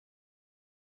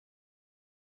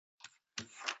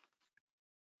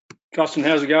Justin,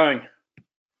 how's it going?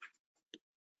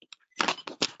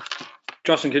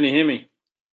 Justin, can you hear me?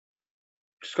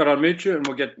 Just got to unmute you and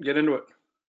we'll get into it.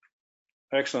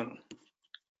 Excellent.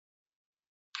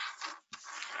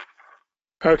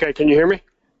 Okay, can you hear me?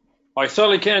 I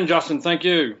certainly can, Justin. Thank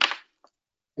you.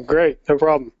 Great, no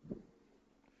problem.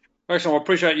 Excellent. I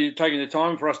appreciate you taking the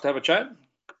time for us to have a chat.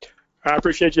 I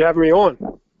appreciate you having me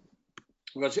on.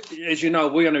 Because, as you know,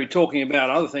 we're going to be talking about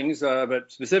other things,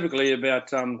 but specifically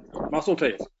about muscle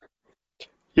tears.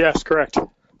 Yes, correct.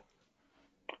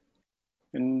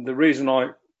 And the reason I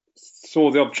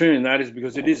saw the opportunity in that is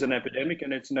because it is an epidemic,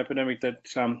 and it's an epidemic that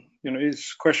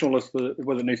is questionable as to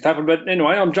whether it needs to happen. But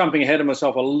anyway, I'm jumping ahead of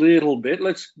myself a little bit.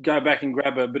 Let's go back and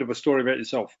grab a bit of a story about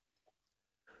yourself.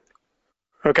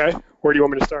 Okay, where do you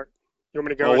want me to start? You want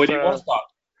me to go? Where do you want to start?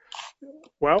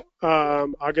 Well,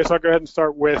 I guess I'll go ahead and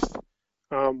start with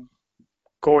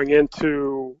going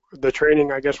into the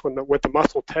training. I guess with the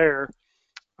muscle tear.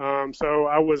 So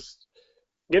I was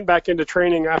getting back into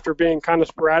training after being kind of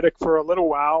sporadic for a little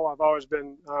while. I've always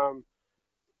been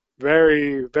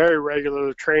very, very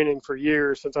regular training for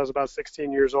years since I was about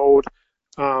 16 years old.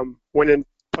 Went in,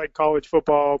 played college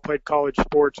football, played college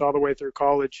sports all the way through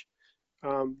college.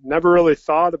 Never really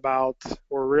thought about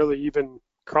or really even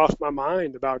crossed my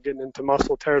mind about getting into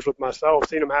muscle tears with myself.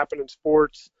 Seen them happen in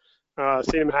sports,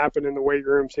 seen them happen in the weight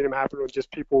room, seen them happen with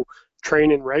just people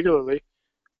training regularly.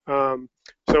 So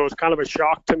it was kind of a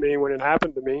shock to me when it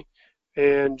happened to me,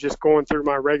 and just going through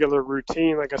my regular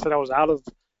routine. Like I said, I was out of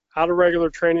regular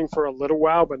training for a little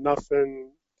while, but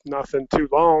nothing too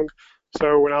long.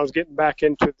 So when I was getting back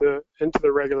into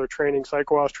the regular training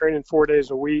cycle, I was training 4 days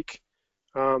a week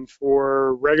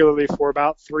for regularly for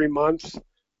about 3 months,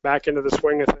 back into the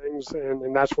swing of things,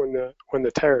 and that's when the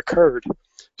tear occurred.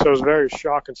 So it was a very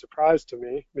shock and surprise to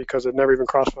me because it never even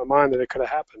crossed my mind that it could have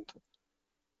happened.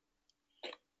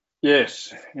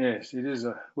 Yes, it is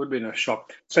would be a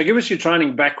shock. So give us your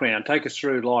training background. Take us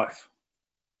through life.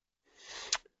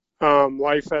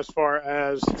 Life as far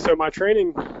as, so my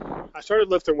training, I started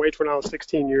lifting weights when I was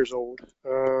 16 years old.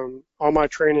 All my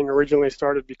training originally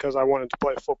started because I wanted to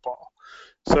play football.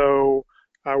 So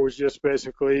I was just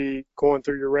basically going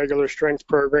through your regular strength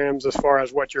programs as far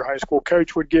as what your high school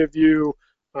coach would give you,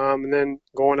 and then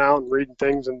going out and reading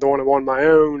things and doing them on my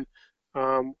own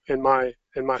in my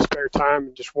spare time,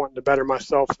 and just wanting to better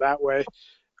myself that way.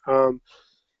 And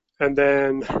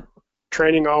then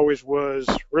training always was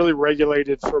really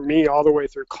regulated for me all the way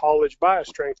through college by a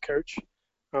strength coach.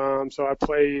 So I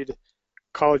played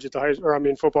college at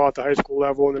football at the high school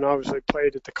level, and then obviously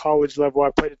played at the college level.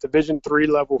 I played at Division III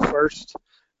level first.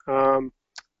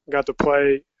 Got to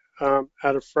play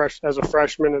as a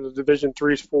freshman at a Division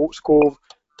III school.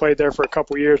 Played there for a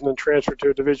couple years, and then transferred to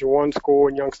a Division I school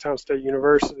in Youngstown State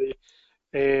University,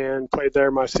 and played there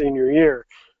my senior year.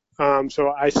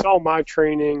 So I saw my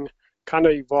training kind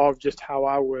of evolve just how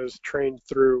I was trained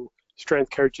through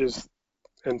strength coaches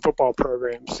and football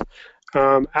programs.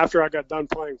 After I got done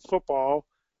playing football,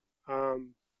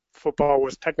 football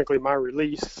was technically my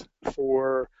release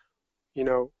for,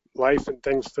 life and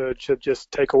things to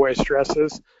just take away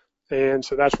stresses. And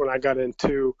so that's when I got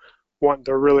into wanting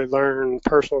to really learn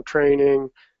personal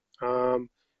training,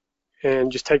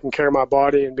 and just taking care of my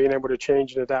body and being able to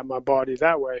change and adapt my body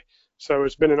that way. So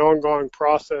it's been an ongoing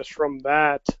process from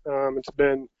that. I'm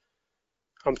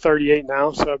 38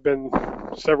 now, so I've been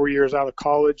several years out of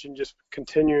college and just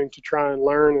continuing to try and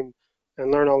learn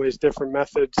and learn all these different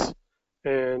methods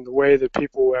and the way that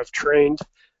people have trained.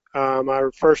 I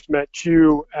first met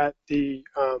you at the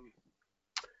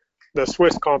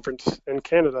Swiss conference in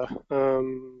Canada,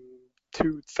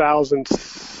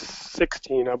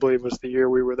 2016, I believe was the year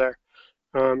we were there.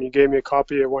 You gave me a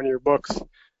copy of one of your books.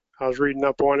 I was reading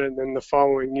up on it, and then the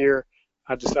following year,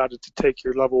 I decided to take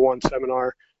your level 1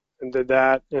 seminar and did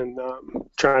that, and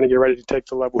trying to get ready to take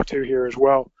the level 2 here as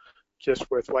well, just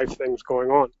with life things going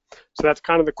on. So that's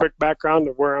kind of the quick background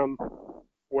of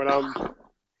what I'm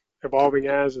evolving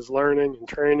as, is learning and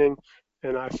training.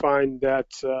 And I find that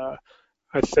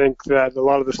I think that a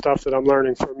lot of the stuff that I'm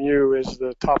learning from you is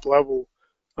the top level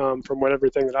from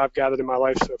everything that I've gathered in my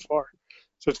life so far.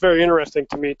 So it's very interesting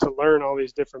to me to learn all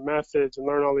these different methods and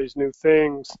learn all these new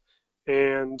things,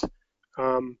 and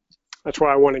that's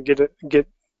why I want to get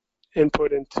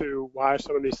input into why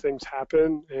some of these things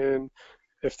happen, and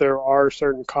if there are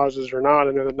certain causes or not.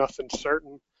 I know that nothing's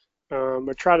certain,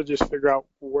 but try to just figure out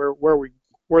where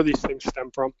these things stem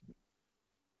from.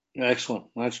 Excellent.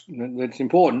 That's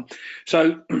important.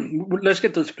 So let's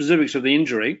get to the specifics of the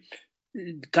injury.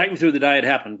 Take me through the day it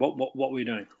happened. What were you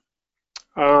doing?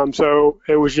 So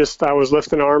it was just, I was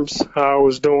lifting arms. I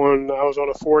was on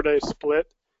a 4-day split.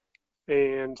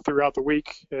 and throughout the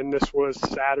week. And this was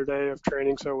Saturday of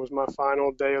training, so it was my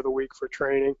final day of the week for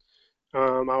training.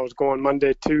 I was going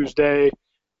Monday, Tuesday,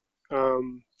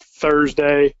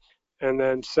 Thursday, and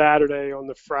then Saturday. On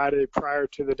the Friday prior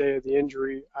to the day of the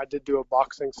injury, I did do a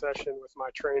boxing session with my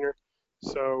trainer.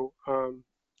 So,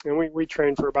 and we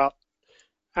trained for about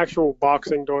actual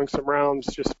boxing, doing some rounds,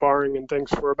 just sparring and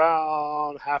things for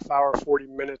about a half hour, 40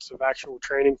 minutes of actual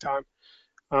training time.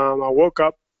 I woke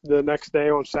up the next day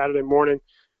on Saturday morning,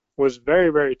 was very,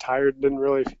 very tired, didn't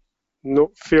really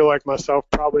feel like myself,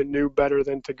 probably knew better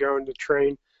than to go into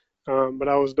train. But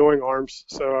I was doing arms,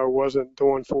 so I wasn't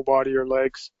doing full body or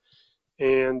legs,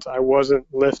 and I wasn't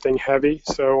lifting heavy.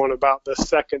 So on about the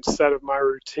second set of my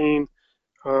routine,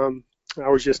 I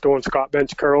was just doing squat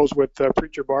bench curls with the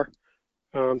preacher bar,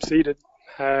 seated.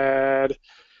 Had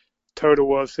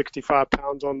total of 65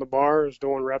 pounds on the bar. I was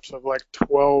doing reps of like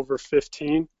 12 or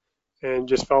 15, and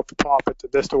just felt the pop at the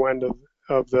distal end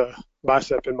of the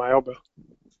bicep in my elbow.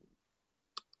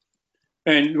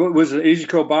 And was it easy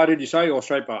curl bar, did you say, or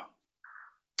straight bar?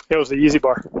 It was the easy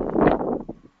bar.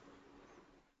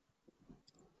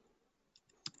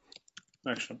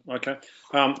 Excellent. Okay.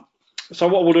 So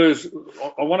what we'll do is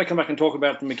I want to come back and talk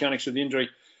about the mechanics of the injury,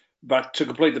 but to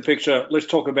complete the picture, let's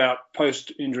talk about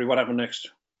post-injury. What happened next?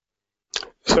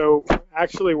 So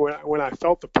actually, when I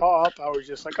felt the pop, I was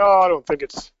just like, oh, I don't think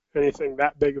it's anything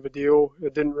that big of a deal.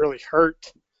 It didn't really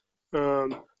hurt.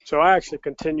 So I actually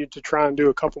continued to try and do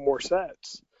a couple more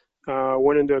sets.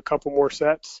 Went into a couple more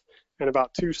sets, and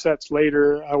about 2 sets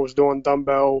later, I was doing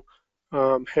dumbbell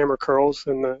hammer curls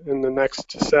in the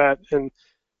next set, and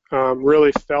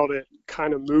really felt it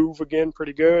kind of move again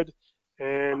pretty good.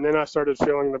 And then I started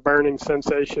feeling the burning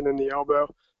sensation in the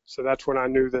elbow. So that's when I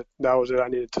knew that was it. I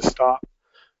needed to stop.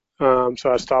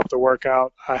 So I stopped the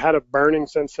workout. I had a burning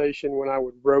sensation when I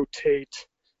would rotate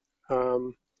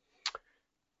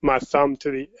my thumb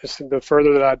to the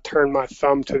further that I'd turn my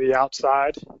thumb to the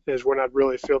outside is when I'd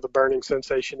really feel the burning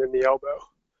sensation in the elbow.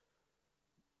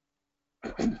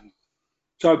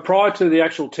 So prior to the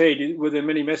actual TED, were there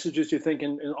many messages you think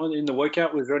in the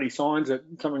workout? Was there any signs that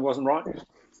something wasn't right?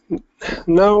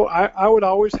 No, I would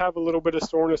always have a little bit of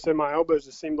soreness in my elbows.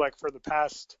 It seemed like for the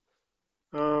past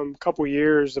couple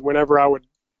years, whenever I would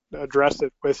address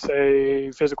it with,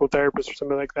 say, physical therapist or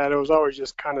something like that, it was always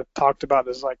just kind of talked about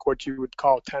as like what you would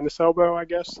call tennis elbow, I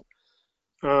guess.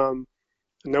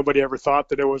 Nobody ever thought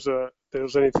that there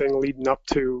was anything leading up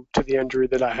to the injury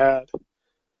that I had.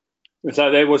 So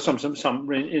there was some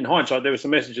in hindsight, there were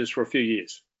some messages for a few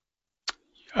years.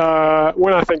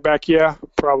 When I think back, yeah,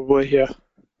 probably, yeah.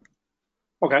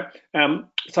 Okay.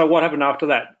 So what happened after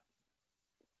that?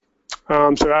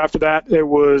 So after that, that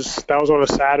was on a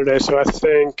Saturday. So I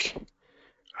think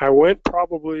I went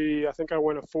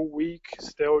a full week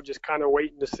still just kind of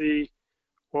waiting to see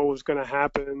what was going to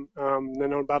happen.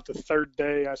 Then on about the third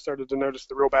day, I started to notice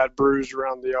the real bad bruise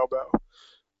around the elbow.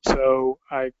 So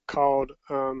I called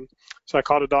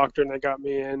a doctor, and they got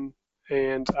me in,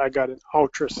 and I got an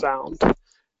ultrasound,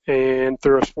 and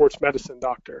through a sports medicine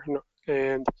doctor.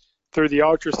 And through the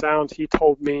ultrasound, he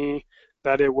told me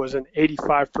that it was an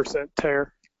 85%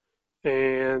 tear,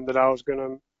 and that I was going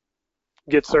to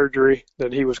get surgery,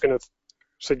 that he was going to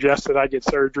suggest that I get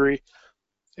surgery.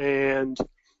 And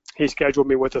he scheduled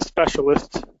me with a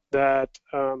specialist that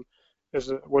was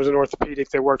an orthopedic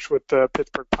that works with the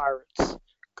Pittsburgh Pirates,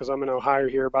 because I'm in Ohio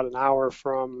here, about an hour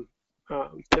from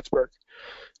Pittsburgh.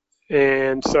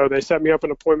 And so they set me up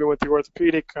an appointment with the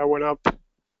orthopedic. I went up,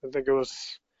 I think it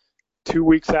was 2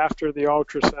 weeks after the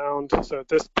ultrasound. So at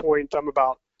this point, I'm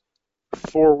about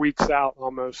 4 weeks out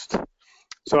almost.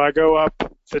 So I go up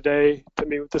today to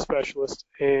meet with the specialist,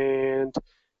 and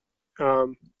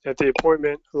at the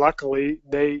appointment, luckily,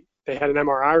 they had an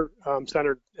MRI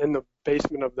center in the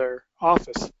basement of their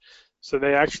office. So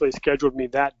they actually scheduled me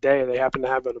that day. They happened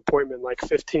to have an appointment like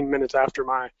 15 minutes after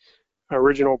my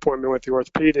original appointment with the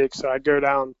orthopedic. So I go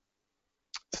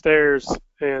downstairs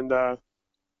and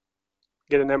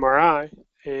get an MRI,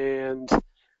 and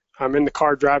I'm in the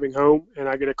car driving home, and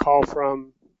I get a call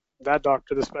from that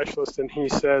doctor, the specialist, and he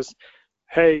says,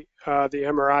 hey, the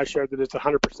MRI showed that it's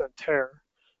 100% tear.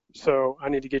 So I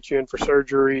need to get you in for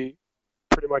surgery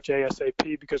pretty much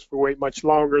ASAP, because if we wait much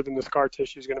longer, then the scar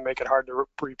tissue is going to make it hard to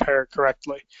repair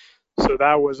correctly. So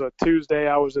that was a Tuesday.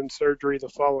 I was in surgery the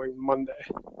following Monday.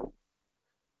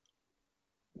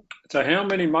 So how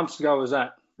many months ago was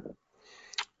that?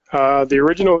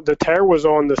 The tear was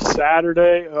on the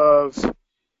Saturday of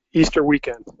Easter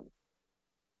weekend.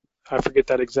 I forget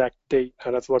that exact date.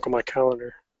 I'd have to look on my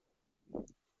calendar.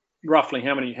 Roughly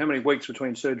how many weeks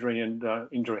between surgery and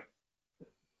injury?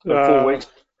 4 weeks?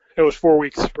 It was 4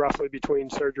 weeks roughly between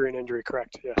surgery and injury,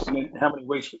 correct? Yes. And then how many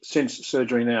weeks since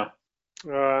surgery now?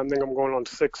 I think I'm going on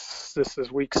 6. This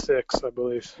is week 6, I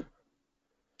believe.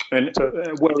 And So,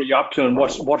 where are you up to? And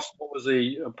what was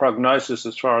the prognosis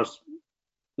as far as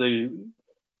the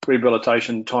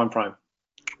rehabilitation timeframe?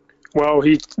 well,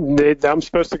 I'm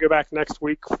supposed to go back next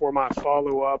week for my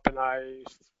follow up, and I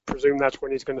presume that's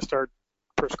when he's going to start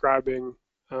prescribing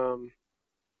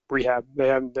rehab.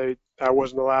 I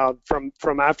wasn't allowed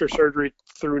from after surgery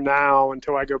through now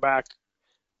until I go back,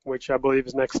 which I believe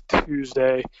is next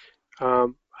Tuesday.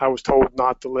 I was told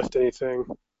not to lift anything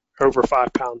over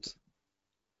 5 pounds.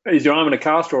 Is your arm in a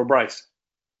cast or a brace?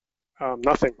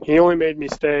 Nothing. He only made me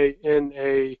stay in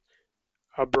a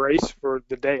brace for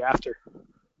the day after.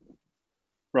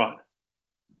 Right.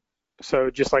 So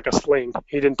just like a sling.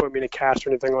 He didn't put me in a cast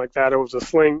or anything like that. It was a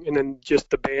sling, and then just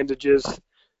the bandages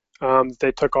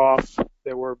they took off.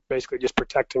 They were basically just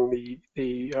protecting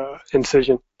the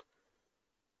incision.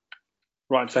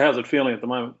 Right. So how's it feeling at the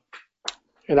moment?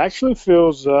 It actually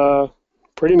feels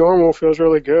pretty normal. Feels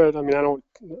really good. I mean, I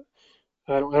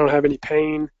don't have any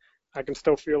pain. I can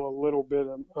still feel a little bit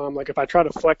of, like if I try to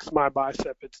flex my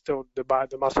bicep, it's still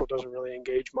the muscle doesn't really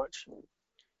engage much.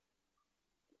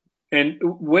 And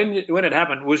when it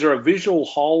happened, was there a visual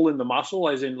hole in the muscle?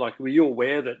 As in, like, were you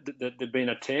aware that there'd been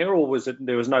a tear, or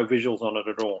there was no visuals on it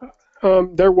at all?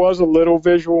 There was a little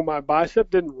visual. My bicep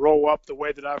didn't roll up the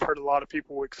way that I've heard a lot of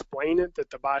people explain it, that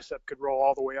the bicep could roll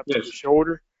all the way up to the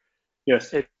shoulder.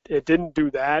 Yes. It didn't do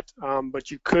that,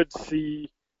 but you could see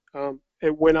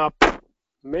it went up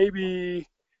maybe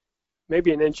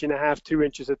an inch and a half, 2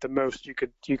 inches at the most. You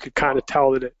could kind of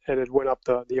tell that it went up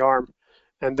the arm.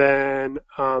 And then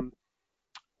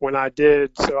when I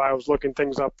did, so I was looking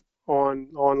things up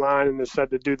online, and it said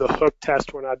to do the hook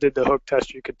test. When I did the hook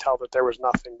test, you could tell that there was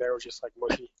nothing. There was just like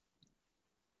mushy.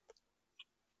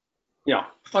 Yeah.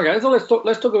 Okay. So let's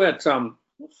talk about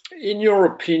in your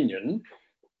opinion,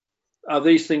 are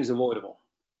these things avoidable?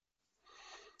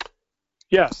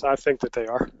 Yes, I think that they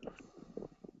are.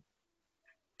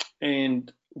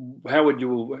 And how would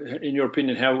you, in your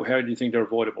opinion, how do you think they're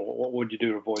avoidable? What would you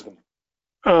do to avoid them?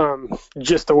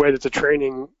 Just the way that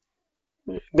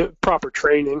the proper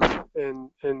training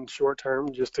in short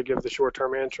term, just to give the short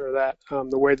term answer to that,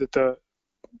 the way that the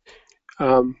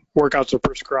workouts are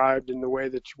prescribed and the way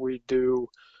that we do,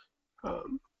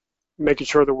 making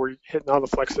sure that we're hitting all the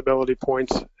flexibility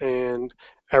points and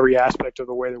every aspect of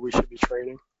the way that we should be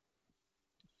training.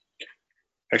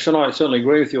 Actually, I certainly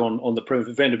agree with you on the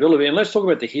preventability. And let's talk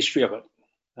about the history of it.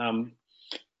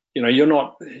 You're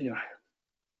not,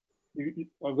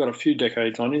 I've got a few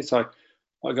decades on you, so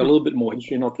I've got a little bit more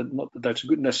history. Not that that's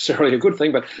necessarily a good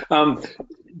thing, but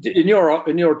in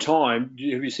your time,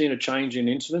 have you seen a change in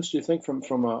incidence? Do you think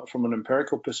from an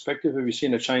empirical perspective, have you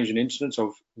seen a change in incidence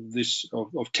of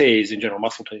tears in general,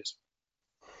 muscle tears?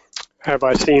 Have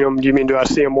I seen them? Do you mean, do I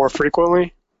see them more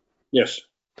frequently? Yes.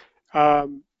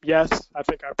 Yes, I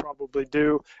think I probably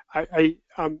do. I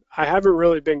haven't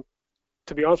really been,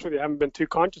 to be honest with you, I haven't been too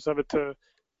conscious of it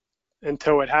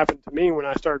until it happened to me, when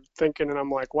I started thinking, and I'm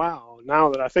like, wow,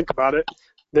 now that I think about it,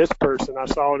 this person, I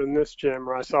saw it in this gym,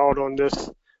 or I saw it on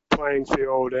this playing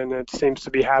field, and it seems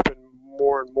to be happening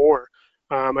more and more.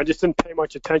 I just didn't pay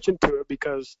much attention to it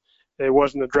because it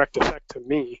wasn't a direct effect to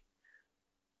me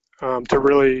to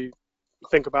really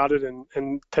think about it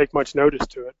and take much notice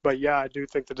to it. But yeah, I do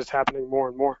think that it's happening more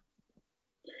and more.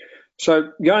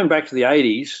 So going back to the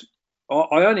 80s,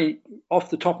 I only, off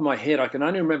the top of my head, I can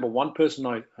only remember one person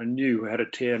I knew who had a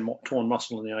torn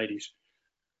muscle in the 80s,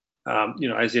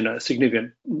 as in a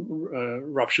significant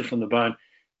rupture from the bone.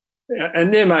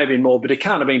 And there may have been more, but it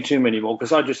can't have been too many more,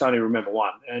 because I just only remember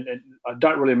one, and I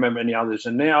don't really remember any others.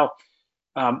 And now,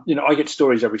 I get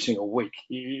stories every single week.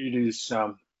 It is,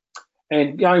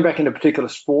 and going back into particular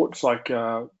sports, like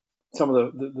some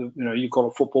of the you call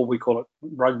it football, we call it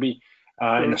rugby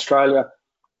in Australia.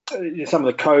 Some of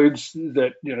the codes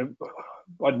that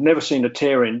I'd never seen a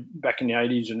tear in back in the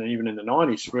 80s and even in the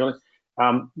 90s, really.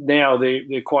 Now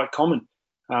they're quite common.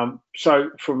 So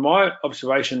from my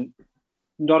observation,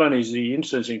 not only is the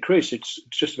incidence increased, it's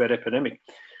just about epidemic.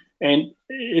 And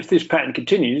if this pattern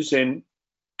continues, then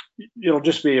it'll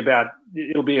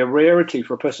be a rarity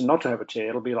for a person not to have a tear.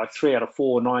 It'll be like 3 out of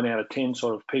 4, 9 out of 10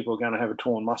 sort of people are going to have a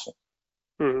torn muscle.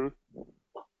 Mm-hmm.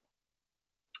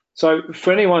 So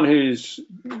for anyone who's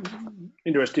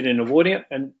interested in avoiding it,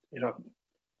 and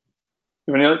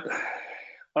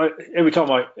every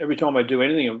time I do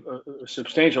anything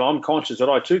substantial, I'm conscious that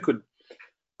I too could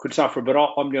suffer, but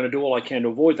I'm going to do all I can to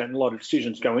avoid that, and a lot of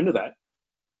decisions go into that.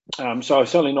 So I'm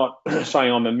certainly not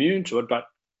saying I'm immune to it, but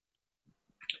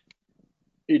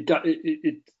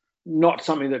it's not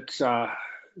something that's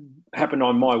happened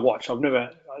on my watch. I've never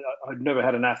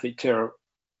had an athlete tear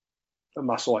a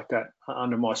muscle like that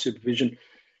under my supervision,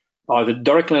 either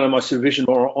directly under my supervision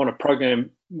or on a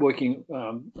program working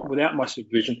without my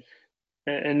supervision.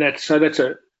 And that's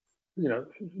a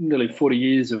nearly 40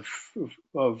 years of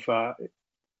the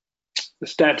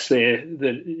stats there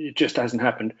that it just hasn't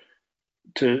happened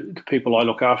to the people I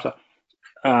look after.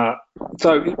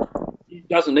 So it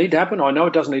doesn't need to happen. I know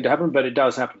it doesn't need to happen, but it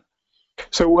does happen.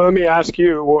 So let me ask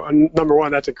you, well, number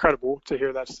one, that's incredible to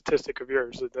hear that statistic of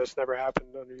yours, that that's never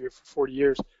happened under you for 40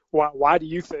 years. Why do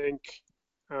you think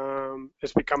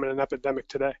it's becoming an epidemic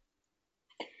today?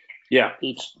 Yeah,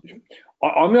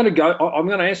 I'm going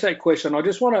to answer that question. I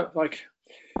just want to,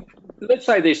 let's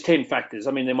say there's 10 factors.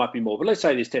 I mean, there might be more, but let's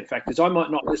say there's 10 factors. I might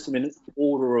not list them in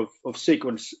order of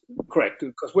sequence, correct,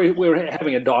 because we're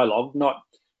having a dialogue, not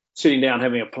sitting down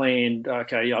having a plan.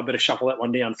 Okay, I better shuffle that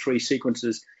one down 3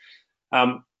 sequences.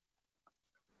 So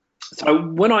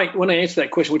when I answer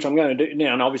that question, which I'm going to do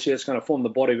now, and obviously that's going to form the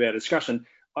body of our discussion,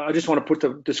 I just want to put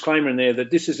the disclaimer in there that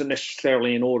this isn't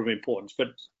necessarily in order of importance.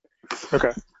 But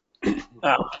okay.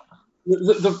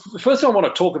 The first thing I want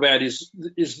to talk about is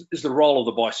the role of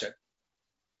the bicep.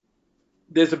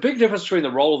 There's a big difference between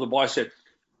the role of the bicep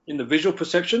in the visual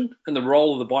perception and the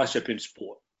role of the bicep in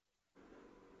sport.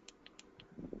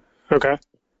 Okay.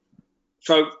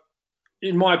 So,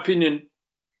 in my opinion,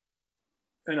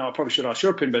 and I probably should ask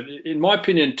your opinion, but in my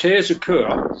opinion, tears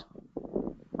occur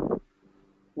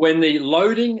when the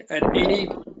loading at any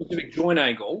specific joint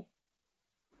angle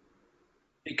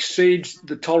exceeds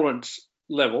the tolerance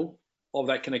level of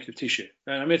that connective tissue.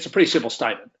 And I mean, it's a pretty simple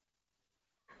statement.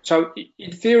 So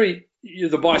in theory,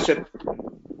 the bicep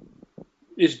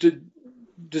is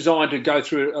designed to go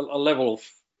through a level of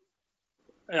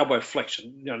elbow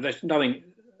flexion. There's nothing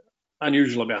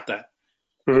unusual about that.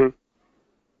 Mm-hmm.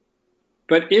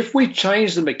 But if we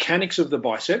change the mechanics of the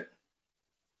bicep,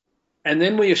 and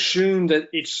then we assume that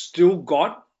it's still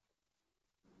got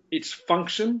its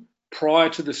function prior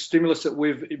to the stimulus that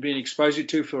we've been exposed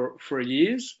to for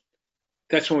years,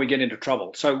 that's when we get into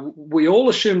trouble. So we all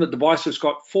assume that the bicep's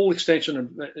got full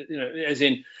extension, as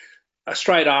in a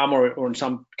straight arm or in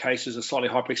some cases a slightly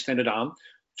hyperextended arm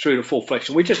through to full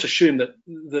flexion. We just assume that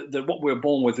what we're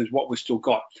born with is what we've still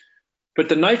got. But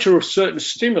the nature of certain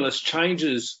stimulus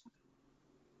changes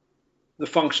the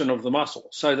function of the muscle,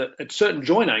 so that at certain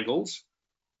joint angles,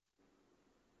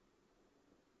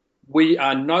 we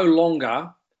are no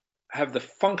longer have the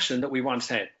function that we once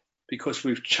had because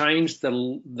we've changed the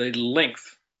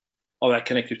length of that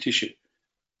connective tissue.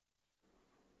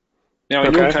 Now,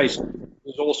 in your case,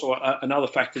 there's also another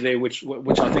factor there, which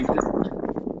I think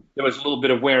there was a little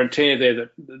bit of wear and tear there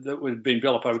that would been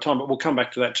built up over time, but we'll come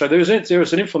back to that. So there was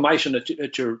an inflammation at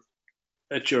the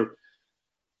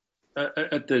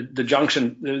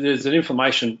junction. There's an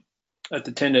inflammation at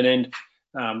the tendon end,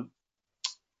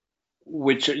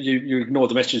 which you ignore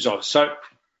the messages of. So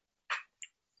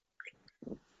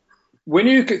when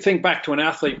you think back to an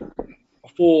athlete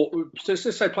before,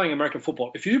 let's say playing American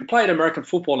football, if you played American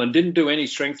football and didn't do any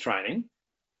strength training,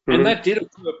 mm-hmm. and that did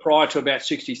occur prior to about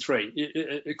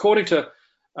 63, according to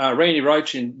Randy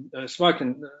Roach in Smoke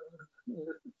and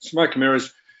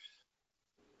Mirrors,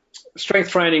 strength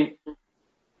training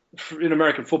in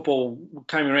American football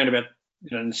came around about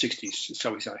in the 60s,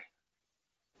 shall we say.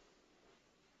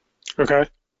 Okay.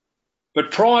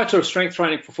 But prior to strength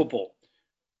training for football,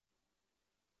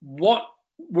 what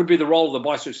would be the role of the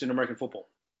biceps in American football?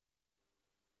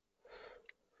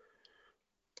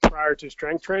 Prior to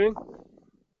strength training?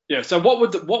 Yeah. So what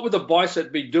would the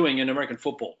bicep be doing in American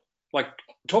football? Like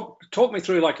talk me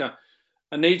through like a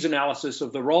needs analysis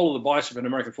of the role of the bicep in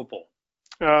American football.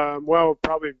 Well,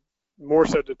 probably more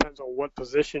so depends on what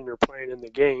position you're playing in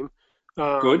the game.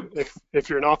 Good. If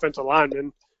you're an offensive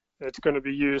lineman, it's going to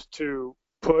be used to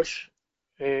push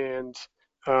and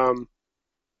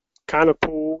kind of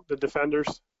pull the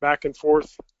defenders back and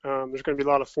forth. There's going to be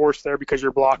a lot of force there because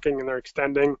you're blocking and they're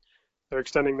extending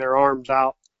their arms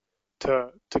out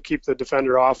to keep the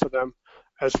defender off of them.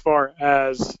 As far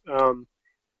as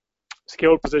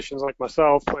skilled positions like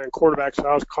myself playing quarterback, so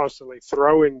I was constantly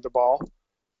throwing the ball.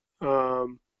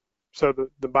 So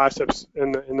the biceps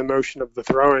in the motion of the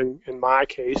throwing, in my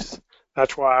case,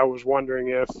 that's why I was wondering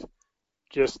if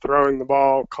just throwing the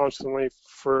ball constantly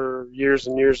for years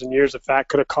and years and years, if that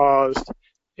could have caused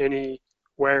any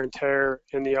wear and tear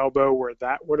in the elbow, where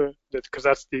that would have, because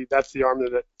that's the arm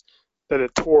that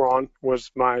it tore on,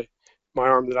 was my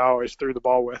arm that I always threw the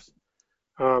ball with.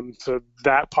 So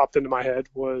that popped into my head,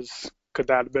 could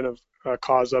that have been a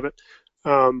cause of it?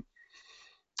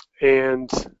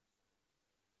 And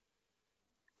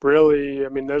really, I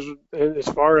mean, as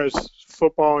far as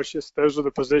football, it's just those are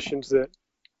the positions that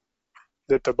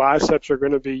the biceps are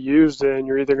going to be used in.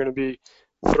 You're either going to be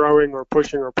throwing or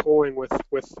pushing or pulling with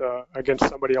against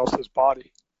somebody else's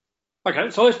body. Okay,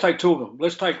 so let's take two of them.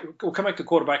 We'll come back to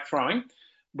quarterback throwing,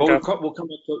 but Okay. we'll come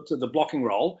back to the blocking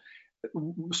role.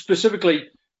 Specifically,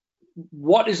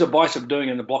 what is a bicep doing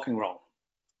in the blocking role?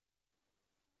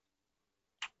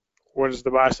 What is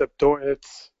the bicep doing?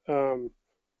 It's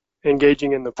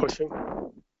engaging in the pushing.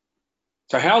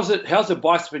 So how's the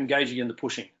bicep engaging in the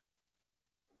pushing?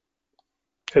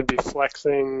 It'd be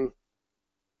flexing.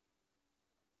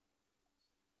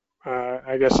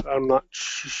 I guess I'm not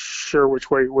sure which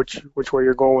way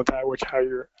you're going with that, how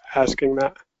you're asking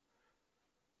that.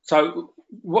 So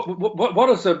what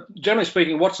is generally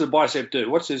speaking, what's the bicep do?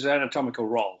 What's his anatomical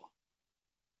role?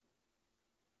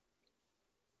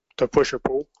 To push or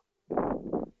pull.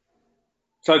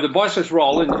 So the bicep's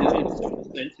role in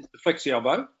is to flex the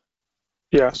elbow.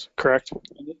 Yes, correct.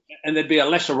 And there'd be a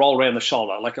lesser roll around the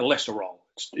shoulder, like a lesser roll.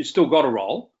 It's still got a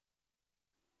roll,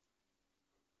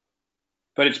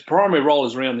 but its primary role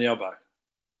is around the elbow.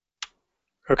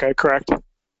 Okay, correct.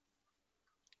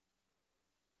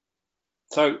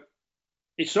 So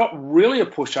it's not really a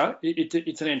pusher.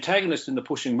 It's an antagonist in the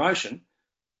pushing motion.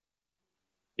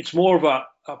 It's more of a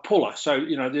puller. So,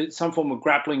 there's some form of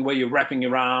grappling where you're wrapping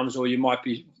your arms, or you might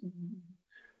be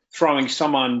throwing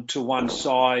someone to one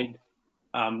side,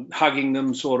 hugging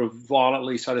them sort of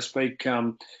violently, so to speak.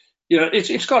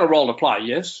 It's got a role to play,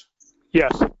 yes?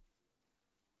 Yes.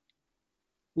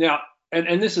 Now,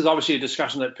 and this is obviously a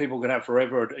discussion that people can have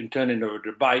forever and turn into a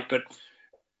debate, but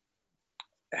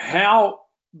how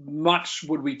much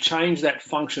would we change that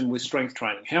function with strength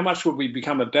training? How much would we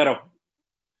become a better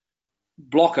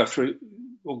blocker through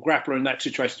or grappler in that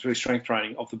situation through strength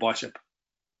training of the bicep?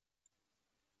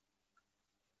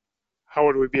 How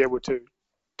would we be able to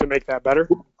make that better?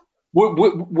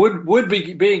 Would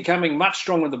becoming much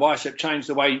stronger in the bicep change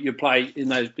the way you play in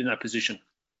that position?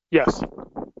 Yes.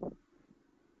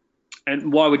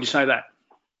 And why would you say that?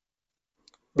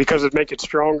 Because it'd make it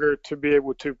stronger to be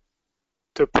able to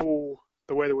pull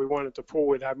the way that we want it to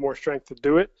pull. It'd have more strength to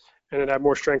do it, and it'd have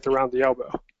more strength around the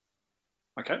elbow.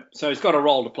 Okay, so it's got a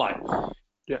role to play.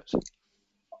 Yes.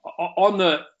 On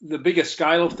the bigger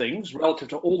scale of things, relative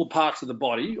to all the parts of the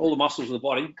body, all the muscles of the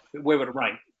body, where would it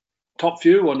rank? Top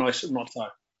few or not so?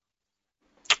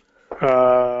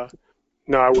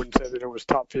 No, I wouldn't say that it was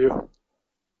top few.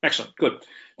 Excellent, good.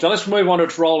 So let's move on to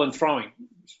its role in throwing.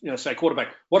 Say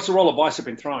quarterback. What's the role of bicep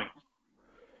in throwing?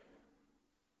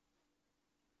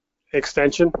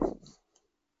 Extension.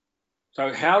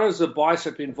 So how does the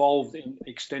bicep involve in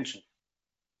extension?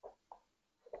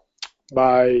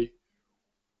 By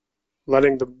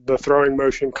letting the throwing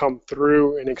motion come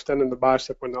through and extending the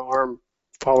bicep when the arm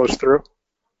follows through.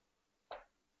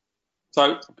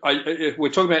 So if we're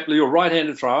talking about your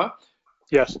right-handed thrower.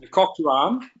 Yes. You cocked your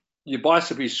arm, your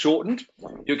bicep is shortened,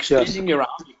 you're extending your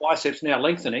arm, your bicep's now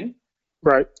lengthening.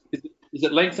 Right. Is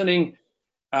it lengthening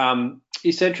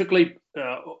eccentrically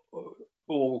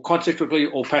or concentrically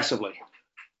or passively?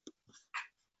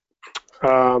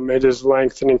 It is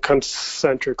lengthening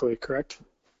concentrically, correct?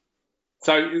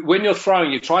 So when you're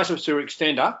throwing, your triceps are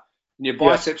extender and your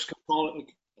biceps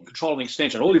controlling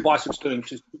extension. All your biceps doing,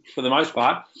 for the most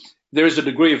part, there is a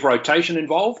degree of rotation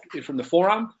involved from the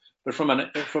forearm, but from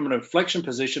an inflection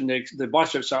position, the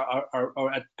biceps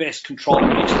are at best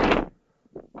controlling extension.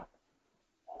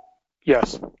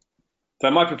 Yes.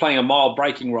 They might be playing a mild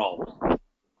braking role.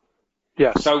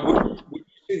 Yes. So would you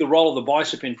see the role of the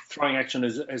bicep in throwing action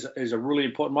as a really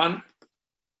important one?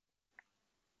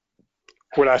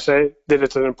 Would I say that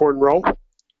it's an important role?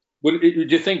 Do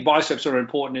you think biceps are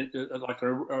important, like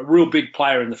a real big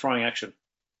player in the throwing action?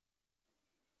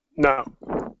 No.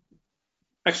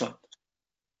 Excellent.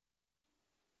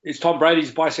 Is Tom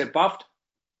Brady's bicep buffed?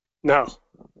 No.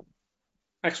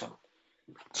 Excellent.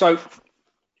 So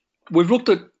we've looked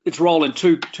at its role in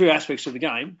two aspects of the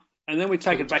game, and then we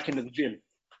take it back into the gym.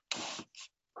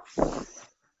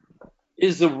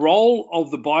 Is the role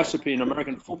of the bicep in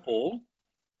American football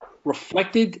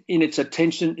reflected in its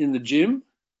attention in the gym,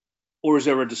 or is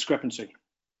there a discrepancy?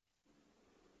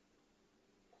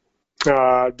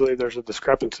 I believe there's a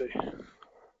discrepancy.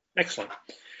 Excellent.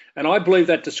 And I believe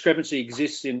that discrepancy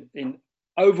exists in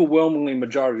overwhelmingly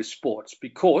majority of sports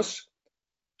because,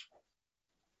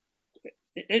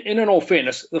 in all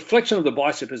fairness, the flexion of the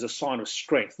bicep is a sign of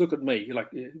strength. Look at me. Like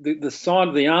the sign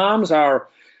of the arms are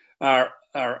our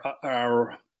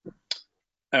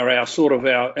sort of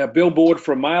our billboard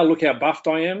for a male. Look how buffed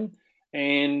I am.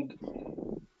 And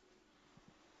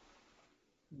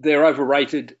they're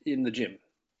overrated in the gym.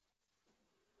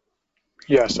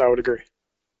 Yes, I would agree.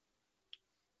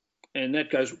 And that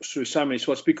goes through so many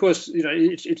spots because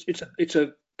it's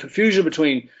a confusion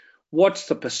between what's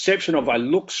the perception of I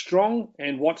look strong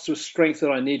and what's the strength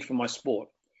that I need for my sport.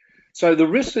 So the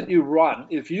risk that you run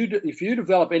if you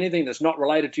develop anything that's not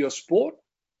related to your sport,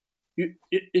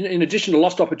 in addition to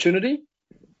lost opportunity,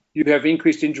 you have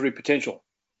increased injury potential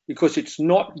because it's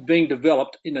not being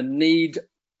developed in a need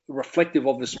reflective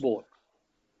of the sport.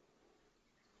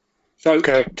 So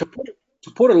Okay. to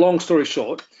put a long story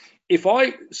short, if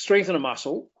I strengthen a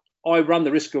muscle, I run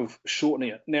the risk of shortening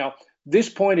it. Now, this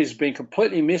point is being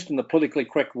completely missed in the politically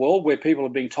correct world where people are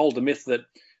being told the myth that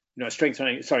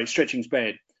stretching is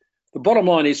bad. The bottom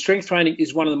line is strength training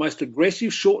is one of the most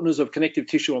aggressive shorteners of connective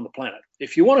tissue on the planet.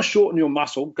 If you want to shorten your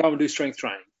muscle, go and do strength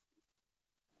training.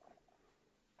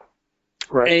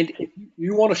 Right. And if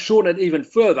you want to shorten it even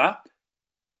further,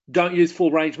 don't use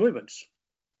full range movements.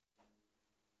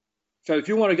 So if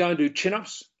you want to go and do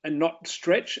chin-ups and not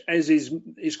stretch, as is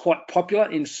quite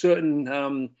popular in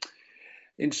certain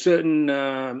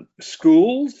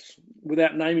schools,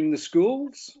 without naming the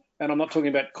schools, and I'm not talking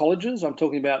about colleges, I'm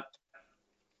talking about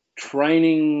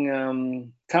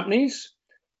training companies.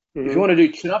 Mm-hmm. If you want to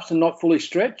do chin-ups and not fully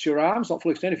stretch your arms, not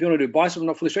fully extend, if you want to do bicep and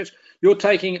not fully stretch, you're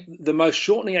taking the most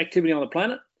shortening activity on the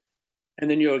planet,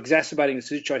 and then you're exacerbating the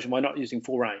situation by not using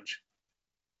full range.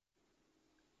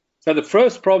 So the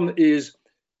first problem is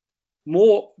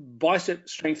more bicep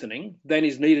strengthening than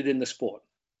is needed in the sport.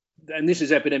 And this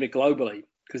is epidemic globally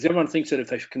because everyone thinks that if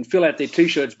they can fill out their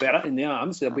T-shirts better in the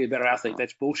arms, they'll be a better athlete.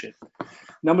 That's bullshit.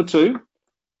 Number two,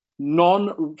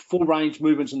 non-full range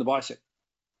movements in the bicep.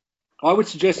 I would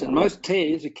suggest that most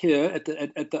tears occur at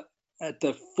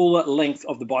the fuller length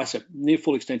of the bicep, near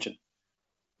full extension.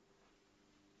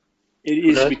 It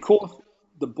is because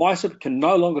the bicep can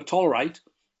no longer tolerate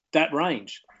that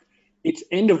range. It's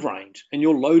end of range, and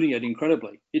you're loading it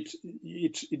incredibly. It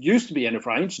used to be end of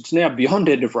range. It's now beyond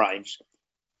end of range,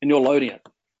 and you're loading it.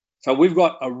 So we've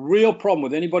got a real problem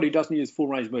with anybody who doesn't use full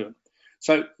range movement.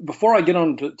 So before I get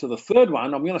on to the third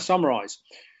one, I'm going to summarize.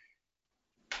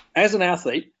 As an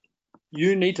athlete,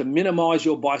 you need to minimize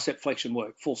your bicep flexion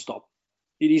work, full stop.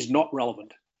 It is not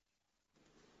relevant.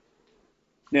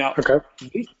 Now,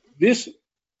 this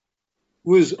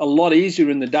was a lot easier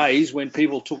in the days when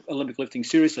people took Olympic lifting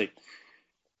seriously.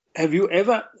 Have you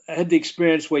ever had the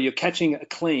experience where you're catching a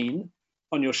clean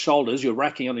on your shoulders, you're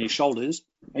racking on your shoulders,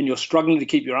 and you're struggling to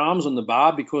keep your arms on the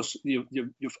bar because your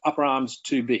upper arm's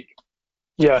too big?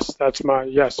 Yes,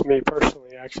 me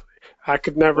personally, actually. I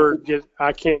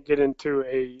can't get into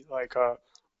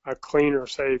a clean or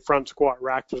say front squat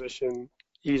rack position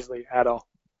easily at all.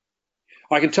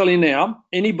 I can tell you now,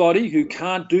 anybody who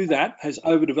can't do that has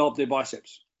overdeveloped their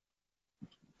biceps.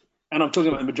 And I'm talking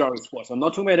about the majority of sports. I'm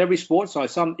not talking about every sport. So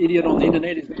some idiot on the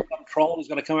internet is going to troll, is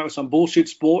going to come out with some bullshit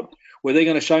sport where they're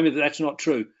going to show me that that's not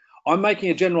true. I'm making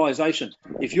a generalization.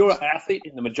 If you're an athlete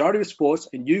in the majority of sports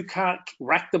and you can't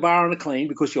rack the bar on a clean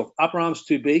because your upper arm's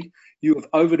too big, you have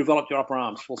overdeveloped your upper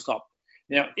arms, full stop.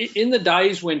 Now, in the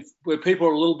days where people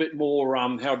are a little bit more,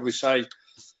 how do we say,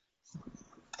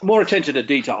 more attention to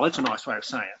detail, that's a nice way of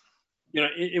saying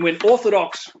it. When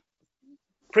orthodox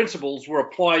principles were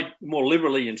applied more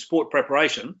liberally in sport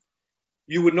preparation,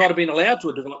 you would not have been allowed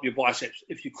to develop your biceps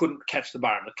if you couldn't catch the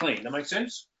bar on the clean. That makes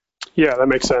sense? Yeah, that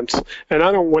makes sense. And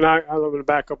I'm going to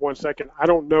back up 1 second. I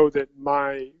don't know that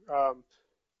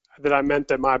that I meant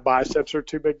that my biceps are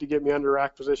too big to get me under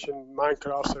rack position. Mine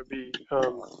could also be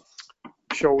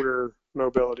shoulder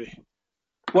mobility.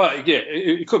 Well, yeah,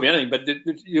 it could be anything, but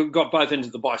you've got both ends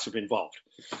of the bicep involved.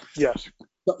 Yes.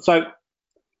 So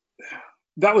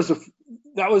that was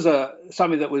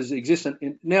something that was existent.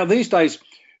 Now these days,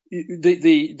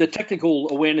 the technical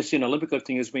awareness in Olympic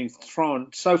lifting has been thrown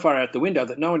so far out the window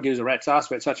that no one gives a rat's ass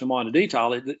about such a minor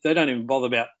detail. They don't even bother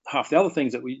about half the other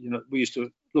things that we used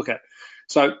to look at.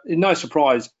 So no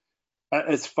surprise,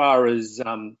 as far as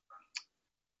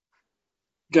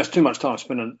just too much time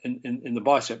spent in the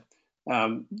bicep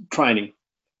training.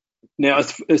 Now,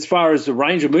 as far as the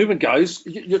range of movement goes,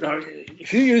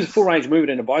 if you use full range of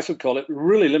movement in a bicep curl, it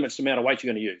really limits the amount of weight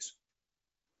you're going to use.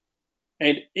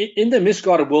 And in the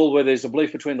misguided world where there's a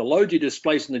belief between the load you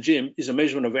displace in the gym is a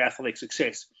measurement of athletic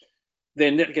success,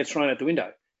 then that gets thrown out the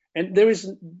window. And there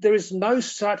is no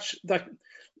such like.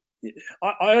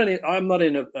 I'm not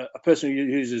in a person who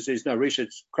uses there's no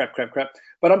research crap,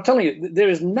 but I'm telling you there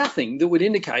is nothing that would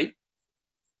indicate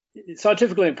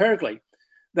scientifically, empirically,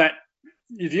 that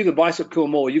if you could bicep curl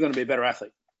more, you're going to be a better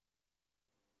athlete.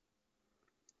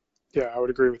 Yeah, I would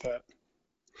agree with that.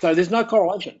 So there's no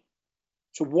correlation.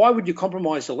 So why would you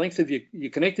compromise the length of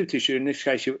your connective tissue, in this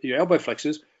case your elbow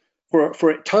flexors, for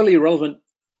a totally irrelevant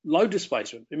load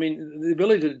displacement. I mean, the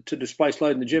ability to displace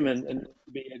load in the gym and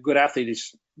be a good athlete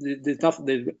is there's nothing.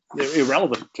 They're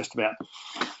irrelevant just about.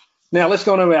 Now let's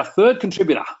go on to our third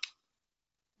contributor.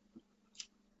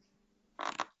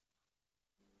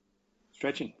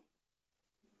 Stretching.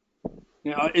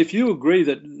 Now, if you agree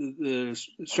that the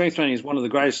strength training is one of the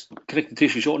greatest connective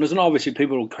tissue shorteners, and obviously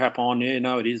people will crap on, yeah,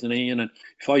 no, it isn't, Ian, and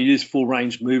if I use full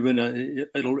range movement,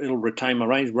 it'll retain my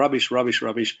range. Rubbish.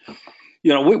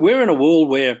 You know, we're in a world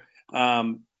where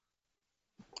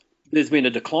there's been a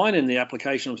decline in the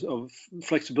application of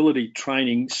flexibility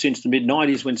training since the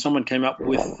mid-90s, when someone came up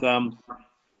with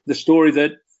the story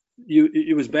that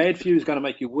it was bad for you, it was going to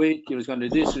make you weak, it was going to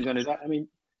do this, it was going to do that. I mean,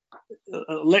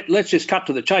 let's just cut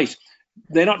to the chase.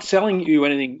 They're not selling you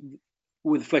anything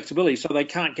with flexibility, so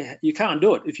you can't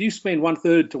do it. If you spend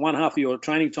 1/3 to 1/2 of your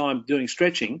training time doing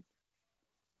stretching,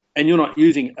 and you're not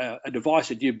using a device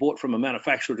that you bought from a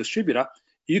manufacturer or distributor,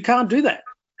 you can't do that.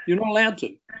 You're not allowed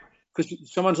to,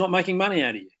 because someone's not making money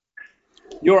out of you.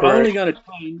 You're only going to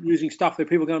train using stuff that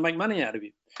people are going to make money out of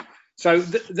you. So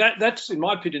that's, in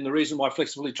my opinion, the reason why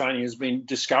flexibility training has been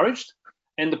discouraged,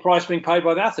 and the price being paid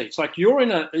by the athletes. Like you're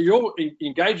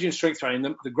engaged in strength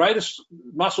training, the greatest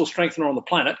muscle strengthener on the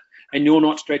planet, and you're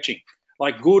not stretching.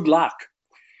 Like, good luck.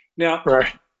 Now,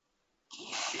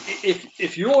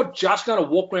 if you're just going to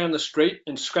walk around the street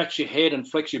and scratch your head and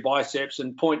flex your biceps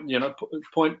and point in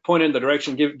the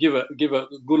direction, give a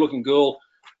good-looking girl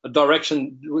a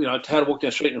direction, how to walk down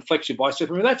the street and flex your biceps,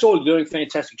 I mean, that's all you're doing.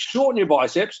 Fantastic. Shorten your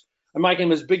biceps and make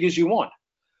them as big as you want.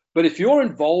 But if you're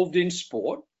involved in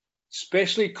sport,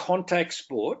 especially contact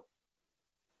sport,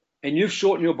 and you've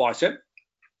shortened your bicep,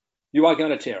 you are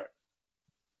going to tear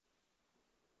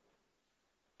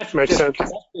it. Makes sense.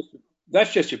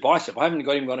 That's just your bicep. I haven't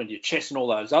even gone into your chest and all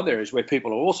those other areas where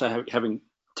people are also having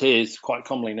tears quite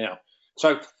commonly now.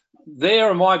 So there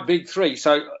are my big three.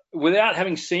 So without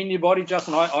having seen your body,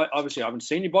 Justin, I obviously haven't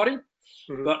seen your body,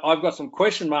 but I've got some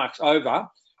question marks over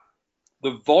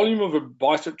the volume of a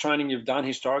bicep training you've done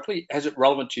historically. Has it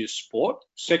relevant to your sport?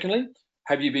 Secondly,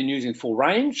 have you been using full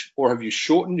range, or have you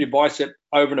shortened your bicep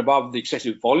over and above the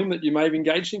excessive volume that you may have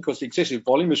engaged in, because the excessive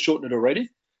volume has shortened it already?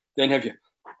 Then have you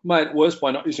made it worse by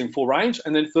not using full range?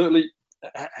 And then thirdly,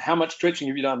 how much stretching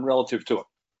have you done relative to it?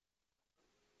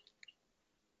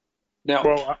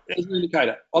 Now, as an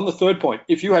indicator, on the third point,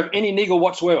 if you have any niggle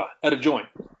whatsoever at a joint,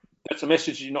 that's a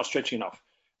message that you're not stretching enough.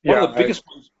 One of the biggest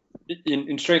ones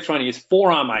in strength training is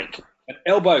forearm ache and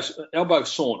elbow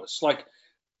soreness. Like,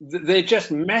 they're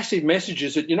just massive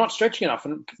messages that you're not stretching enough,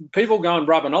 and people go and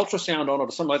rub an ultrasound on it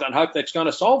or something like that and hope that's going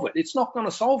to solve it. It's not going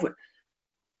to solve it.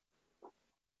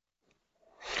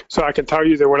 So I can tell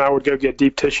you that when I would go get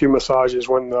deep tissue massages,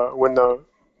 when the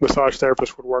massage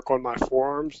therapist would work on my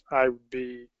forearms, I would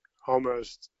be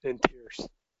almost in tears.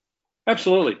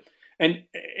 Absolutely.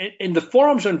 And the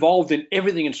forearms are involved in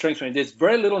everything in strength training. There's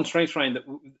very little in strength training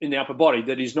in the upper body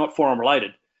that is not forearm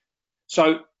related.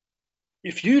 So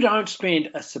if you don't spend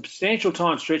a substantial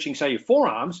time stretching, say, your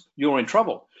forearms, you're in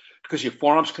trouble, because your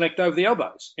forearms connect over the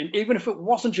elbows. And even if it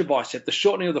wasn't your bicep, the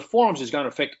shortening of the forearms is going to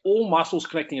affect all muscles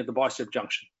connecting at the bicep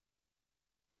junction.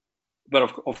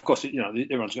 But of course,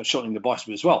 everyone's got shortening the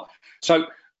bicep as well. So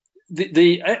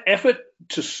the effort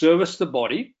to service the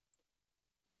body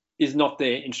is not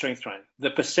there in strength training.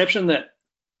 The perception that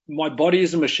my body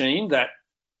is a machine that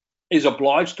is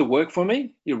obliged to work for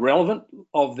me, irrelevant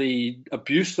of the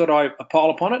abuse that I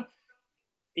pile upon it,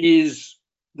 is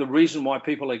the reason why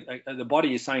the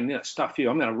body is saying, stuff you,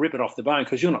 I'm going to rip it off the bone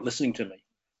because you're not listening to me.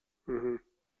 Mm-hmm.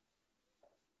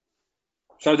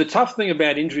 So the tough thing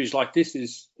about injuries like this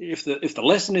is if the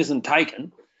lesson isn't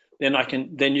taken,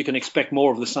 then you can expect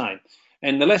more of the same.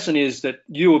 And the lesson is that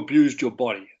you abused your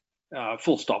body,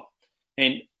 full stop.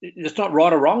 And it's not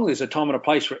right or wrong. There's a time and a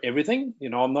place for everything.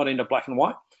 I'm not into black and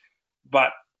white.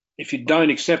 But if you don't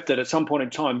accept that at some point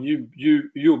in time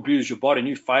you abuse your body and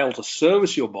you fail to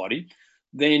service your body,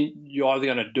 then you're either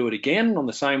going to do it again on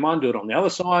the same one, do it on the other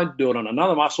side, do it on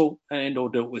another muscle, or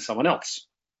do it with someone else.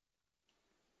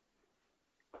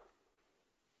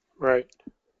 Right.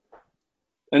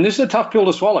 And this is a tough pill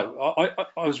to swallow.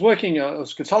 I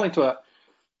was consulting to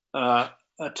a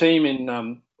team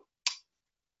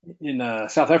in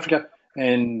South Africa,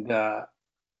 and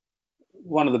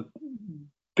one of the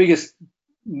biggest,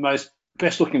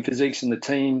 best-looking physiques in the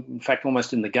team, in fact,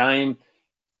 almost in the game.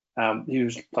 He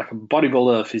was like a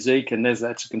bodybuilder physique, and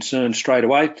that's a concern straight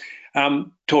away.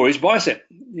 Tore his bicep,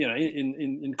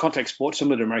 in contact sports,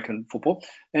 similar to American football.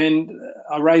 And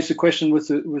I raised the question with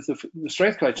the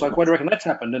strength coach, like, why do you reckon that's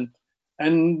happened?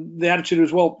 And the attitude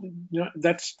was, well,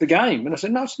 that's the game. And I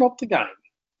said, no, it's not the game.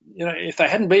 if they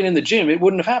hadn't been in the gym, it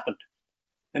wouldn't have happened.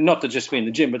 And not to just be in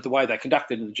the gym, but the way they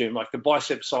conducted in the gym. Like the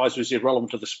bicep size was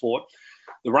irrelevant to the sport.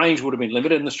 The range would have been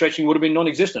limited and the stretching would have been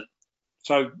non-existent.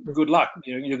 So good luck.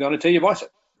 You're going to tear your bicep.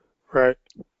 Right.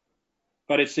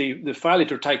 But it's the failure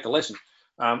to take the lesson.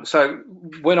 So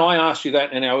when I asked you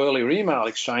that in our earlier email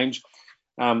exchange,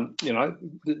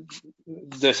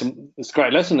 there's a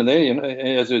great lesson in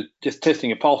there, as just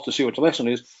testing a pulse to see what the lesson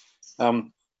is.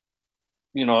 I'm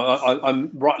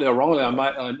rightly or wrongly,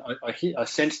 I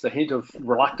sensed the hint of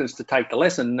reluctance to take the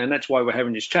lesson, and that's why we're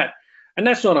having this chat. And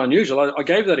that's not unusual. I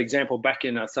gave that example back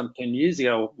in some 10 years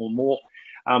ago or more.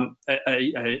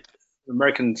 A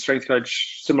American strength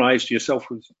coach, similar age to yourself,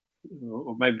 or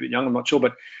maybe a bit younger, I'm not sure,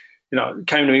 but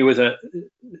came to me with a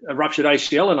ruptured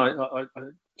ACL, and I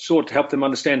sought to help them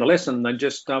understand the lesson. They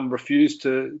just refused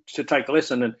to take the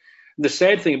lesson. And the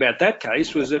sad thing about that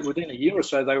case was that within a year or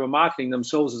so, they were marketing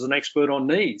themselves as an expert on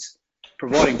knees,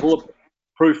 providing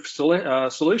bulletproof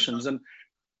solutions. And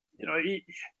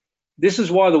this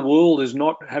is why the world is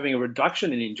not having a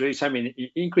reduction in injuries, having an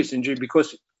increase in injury,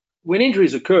 because when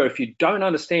injuries occur, if you don't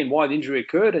understand why the injury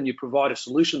occurred and you provide a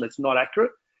solution that's not accurate,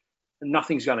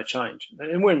 nothing's going to change.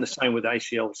 And we're in the same with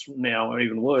ACLs now, or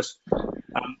even worse.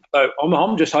 So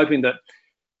I'm just hoping that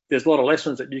there's a lot of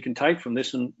lessons that you can take from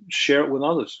this and share it with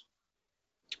others.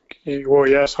 Well,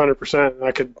 yes,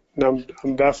 100%. I'm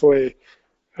definitely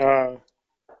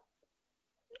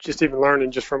just even learning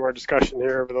just from our discussion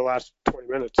here over the last 20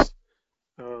 minutes.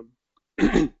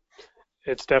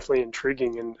 It's definitely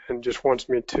intriguing and just wants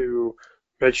me to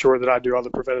make sure that I do all the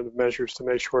preventative measures to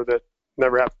make sure that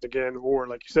never happens again, or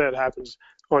like you said, happens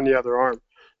on the other arm.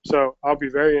 So I'll be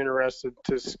very interested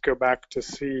to go back to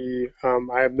see.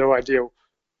 I have no idea,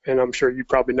 and I'm sure you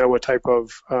probably know what type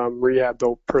of rehab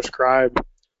they'll prescribe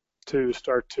to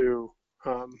start to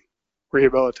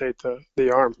rehabilitate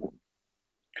the arm.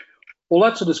 Well,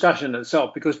 that's a discussion in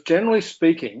itself, because generally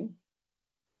speaking,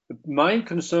 the main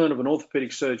concern of an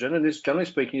orthopedic surgeon, and this generally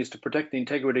speaking, is to protect the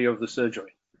integrity of the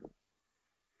surgery.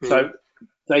 Mm-hmm. So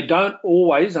they don't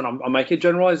always, and I'm making a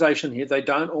generalization here, they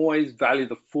don't always value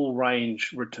the full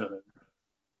range return.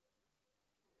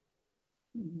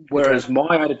 Whereas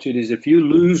my attitude is, if you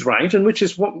lose range, and which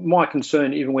is what my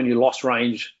concern, even when you lost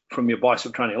range from your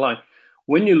bicep training alone,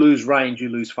 when you lose range, you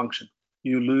lose function,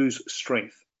 you lose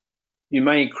strength. You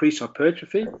may increase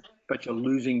hypertrophy, but you're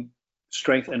losing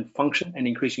strength and function and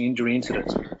increasing injury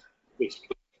incidence.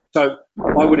 So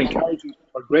I would encourage you to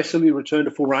progressively return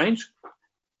to full range.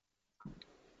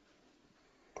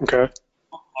 Okay.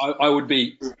 I would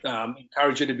be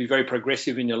encourage you to be very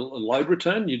progressive in your load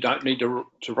return. You don't need to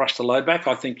rush the load back.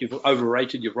 I think you've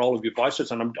overrated your role of your biceps,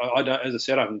 and I don't, as I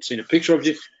said, I haven't seen a picture of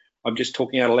you. I'm just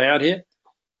talking out loud here.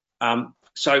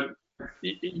 So,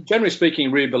 generally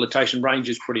speaking, rehabilitation range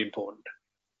is pretty important.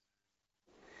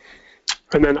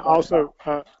 And then also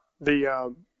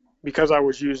because I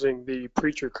was using the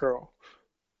preacher curl,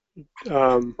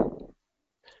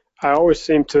 I always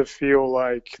seem to feel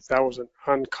like that was an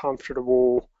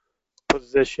uncomfortable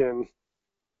position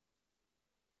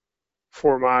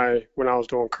for when I was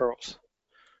doing curls.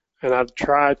 And I've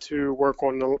tried to work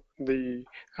on the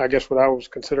I guess what I was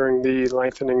considering the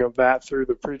lengthening of that through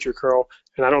the preacher curl,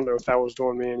 and I don't know if that was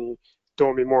doing me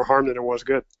more harm than it was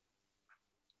good.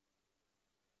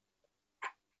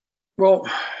 Well,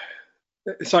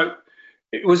 so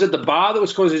was it the bar that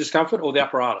was causing discomfort, or the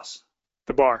apparatus?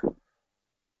 The bar.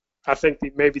 I think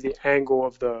maybe the angle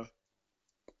of the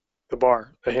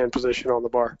bar, the hand position on the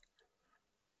bar.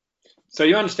 So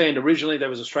you understand, originally there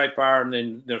was a straight bar, and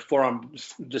then the forearm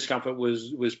discomfort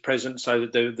was present, so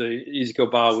that the easy curl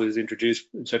bar was introduced,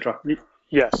 etc.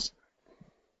 Yes.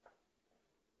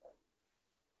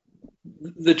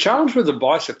 The challenge with the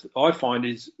bicep, I find,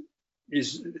 is,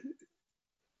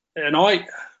 and I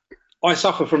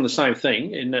suffer from the same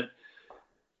thing, in that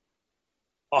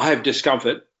I have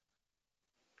discomfort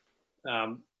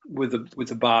with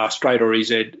the bar, straight or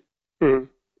EZ. Mm-hmm.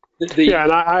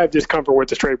 And I have discomfort with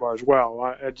the straight bar as well.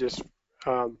 I just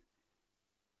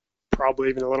probably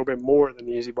even a little bit more than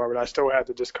the easy bar, but I still have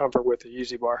the discomfort with the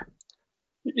easy bar.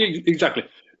 Exactly.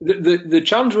 The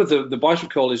challenge with the bicep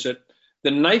curl is that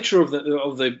the nature of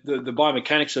the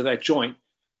biomechanics of that joint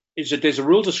is that there's a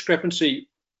real discrepancy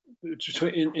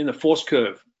in the force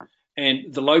curve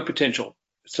and the load potential.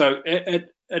 So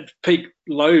at peak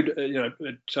load,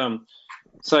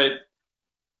 say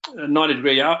a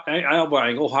 90-degree elbow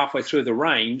angle halfway through the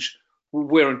range,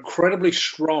 we're incredibly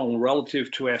strong relative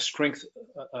to our strength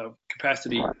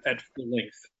capacity at full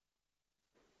length.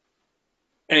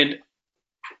 And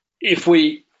if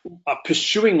we are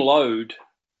pursuing load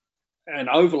and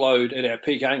overload at our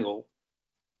peak angle,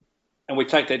 and we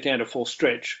take that down to full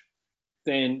stretch,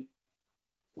 then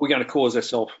we're going to cause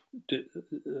ourselves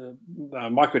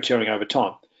micro-tearing over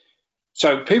time.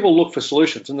 So people look for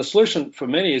solutions, and the solution for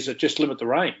many is to just limit the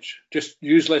range, just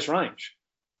use less range,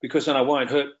 because then I won't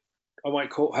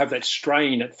have that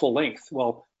strain at full length.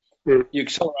 Well, you're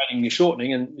accelerating, you're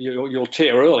shortening, and you'll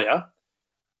tear earlier.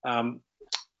 And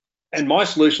my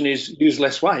solution is use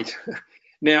less weight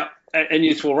now and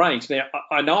use full range. Now,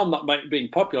 I know I'm not being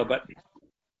popular, but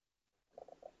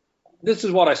this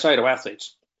is what I say to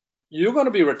athletes. You're going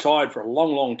to be retired for a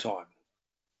long, long time.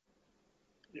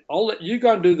 I'll let you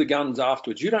go and do the guns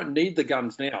afterwards. You don't need the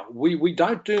guns now. We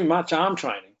don't do much arm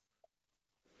training.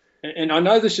 And I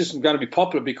know this isn't going to be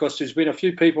popular because there's been a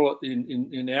few people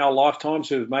in our lifetimes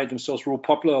who have made themselves real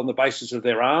popular on the basis of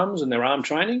their arms and their arm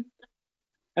training.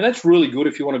 And that's really good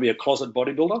if you want to be a closet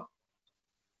bodybuilder.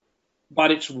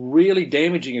 But it's really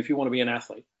damaging if you want to be an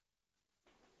athlete.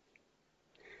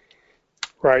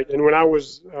 Right. And when I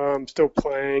was still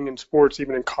playing in sports,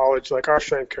 even in college, like our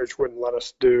strength coach wouldn't let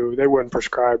us they wouldn't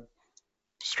prescribe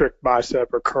strict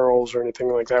bicep or curls or anything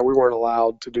like that. We weren't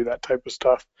allowed to do that type of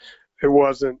stuff. It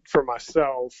wasn't for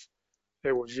myself.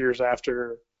 It was years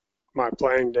after my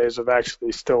playing days of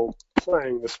actually still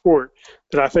playing the sport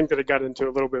that I think that it got into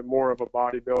a little bit more of a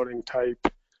bodybuilding type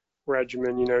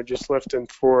regimen, you know, just lifting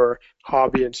for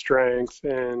hobby and strength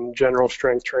and general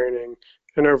strength training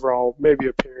and overall maybe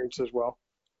appearance as well.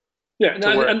 Yeah,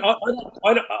 no, and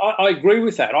I agree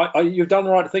with that. You've done the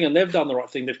right thing, and they've done the right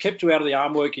thing. They've kept you out of the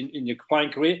arm work in your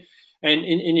playing career, and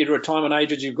in your retirement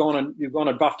ages, you've gone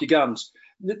and buffed your guns.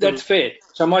 That's fair.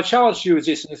 So my challenge to you is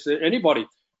this: if anybody,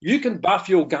 you can buff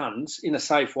your guns in a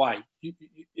safe way.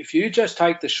 If you just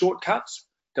take the shortcuts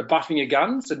to buffing your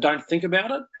guns and don't think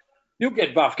about it, you'll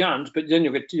get buff guns, but then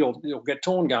you'll get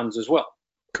torn guns as well.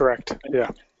 Correct. Yeah.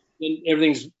 And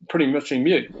everything's pretty much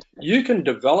mute. You can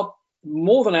develop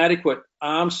more than adequate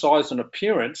arm size and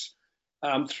appearance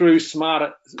through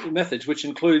smarter methods, which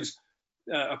includes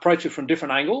approach it from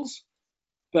different angles,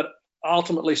 but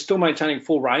ultimately still maintaining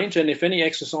full range. And if any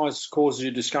exercise causes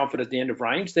you discomfort at the end of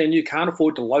range, then you can't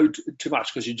afford to load too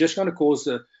much because you're just going to cause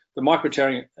the micro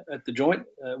tearing at the joint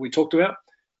we talked about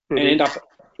and end up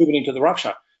contributing to the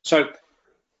rupture. So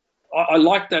I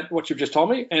like that, what you've just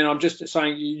told me, and I'm just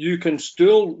saying you can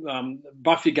still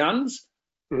buff your guns,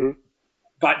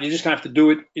 but you're just going to have to do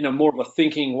it in a more of a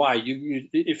thinking way.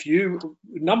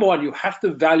 Number one, you have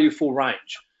to value full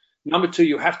range. Number two,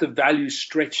 you have to value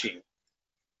stretching.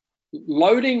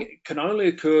 Loading can only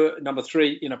occur, number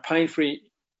three, in a pain-free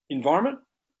environment.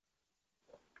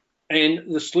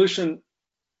 And the solution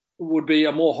would be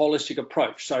a more holistic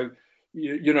approach. So,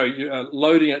 you're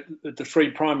loading at the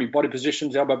three primary body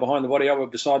positions: elbow behind the body, elbow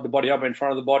beside the body, elbow in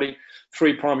front of the body,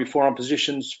 three primary forearm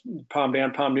positions: palm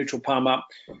down, palm neutral, palm up.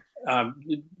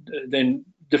 Then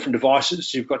different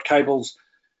devices. You've got cables,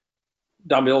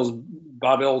 dumbbells,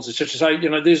 barbells, etc.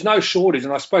 So, there's no shortage,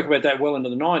 and I spoke about that well into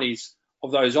the 90s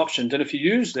of those options. And if you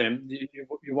use them,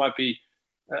 you won't be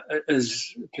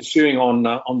as pursuing on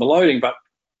the loading. But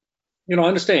I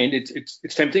understand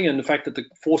it's tempting, and the fact that the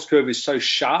force curve is so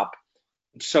sharp,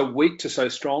 it's so weak to so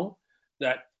strong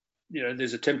that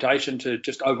there's a temptation to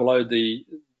just overload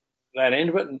that end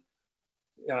of it. And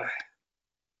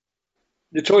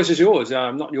the choice is yours.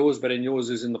 Not yours, but in yours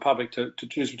is in the public to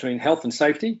choose between health and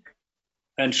safety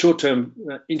and short-term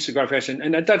instant gratification.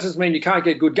 And that doesn't mean you can't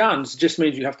get good guns. It just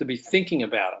means you have to be thinking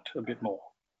about it a bit more.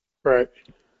 Right.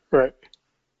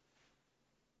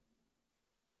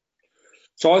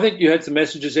 So I think you had some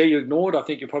messages there you ignored. I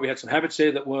think you probably had some habits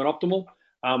there that weren't optimal.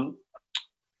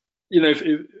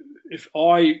 If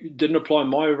I didn't apply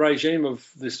my regime of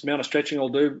this amount of stretching I'll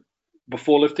do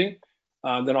before lifting,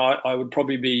 then I would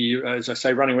probably be, as I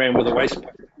say, running around with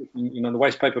the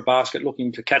waste paper basket,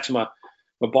 looking to catch my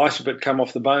bicep had come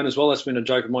off the bone as well. That's been a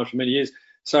joke of mine for many years.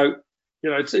 So,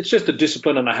 it's just a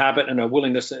discipline and a habit and a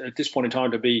willingness at this point in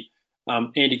time to be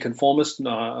anti-conformist,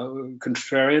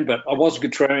 contrarian. But I was a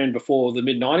contrarian before the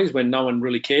mid-90s when no one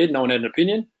really cared, no one had an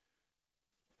opinion.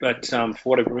 But for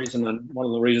whatever reason, and one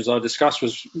of the reasons I discussed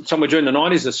was somewhere during the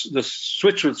 90s, the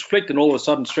switch was flicked and all of a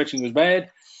sudden stretching was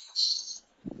bad.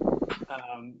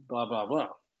 Blah, blah, blah.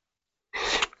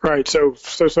 Right. So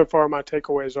far my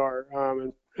takeaways are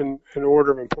in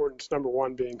order of importance, number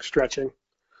one being stretching.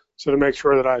 So to make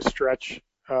sure that I stretch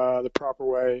the proper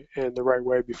way and the right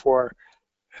way before,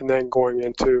 and then going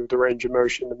into the range of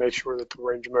motion to make sure that the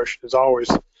range of motion is always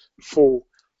full,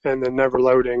 and then never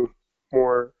loading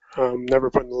more, never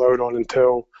putting the load on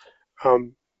until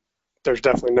there's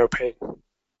definitely no pain.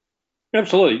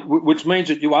 Absolutely, which means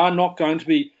that you are not going to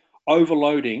be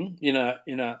overloading in a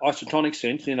isotonic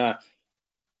sense, in a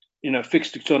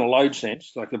fixed external load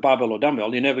sense, like the barbell or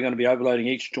dumbbell, you're never going to be overloading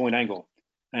each joint angle.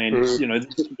 And,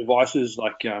 different devices,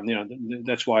 like,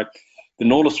 that's why the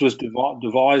Nautilus was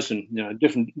devised, and,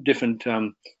 different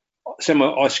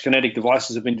semi-isokinetic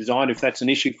devices have been designed if that's an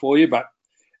issue for you, but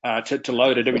to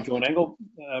load at every joint angle.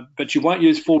 But you won't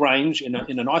use full range in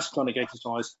an isotonic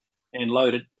exercise and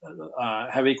load it,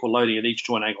 have equal loading at each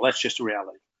joint angle. That's just a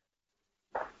reality.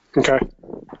 Okay.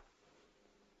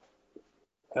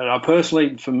 And I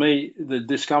personally, for me, the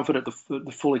discomfort at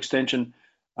the full extension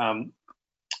on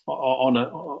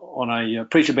a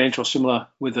preacher bench or similar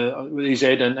with EZ,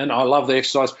 and I love the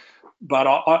exercise, but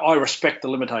I respect the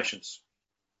limitations.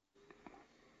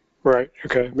 Right.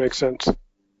 Okay. Makes sense.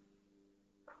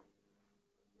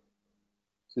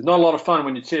 It's not a lot of fun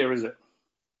when you tear, is it?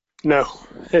 No,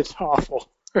 it's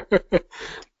awful.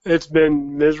 It's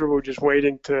been miserable just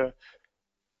waiting to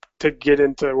get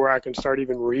into where I can start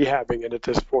even rehabbing it at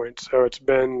this point. So it's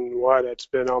been It's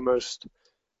been almost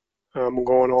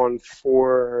going on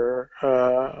for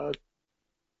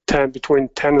between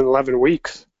 10 and 11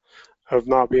 weeks of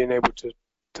not being able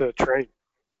to train.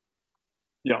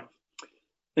 Yeah.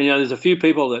 And, there's a few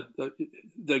people that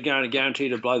they're going to guarantee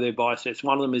to blow their biceps.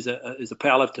 One of them is a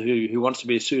powerlifter who wants to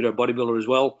be a pseudo bodybuilder as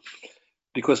well,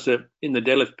 because in the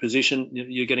deadlift position,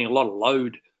 you're getting a lot of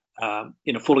load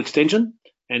in a full extension.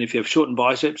 And if you have shortened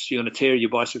biceps, you're going to tear your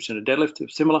biceps in a deadlift.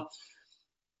 Similar.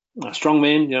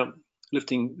 Strongman,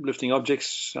 lifting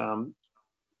objects.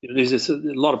 There's a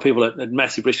lot of people at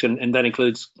massive risk, and that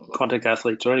includes contact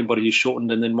athletes or anybody who's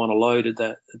shortened and then want to load at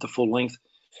the full length.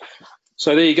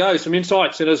 So there you go, some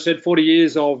insights. And as I said, 40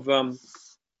 years of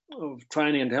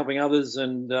training and helping others,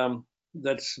 and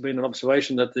that's been an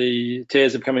observation that the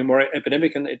tears are becoming more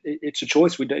epidemic, and it's a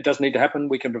choice. It doesn't need to happen.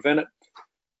 We can prevent it.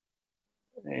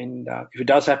 And if it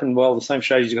does happen, well, the same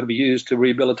strategy is going to be used to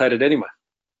rehabilitate it anyway.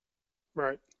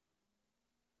 Right.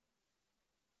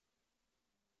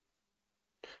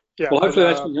 Yeah. Well, hopefully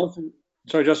that's been helpful.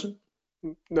 Sorry, Justin?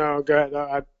 No, go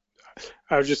ahead.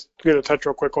 I was just going to touch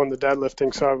real quick on the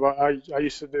deadlifting. So I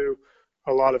used to do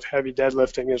a lot of heavy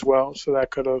deadlifting as well. So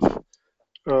that could have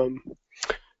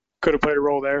played a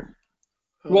role there.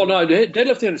 Well, no,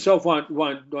 deadlifting in itself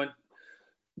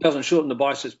doesn't shorten the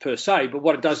biceps per se, but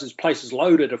what it does is places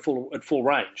load at full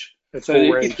range. So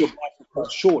if your biceps are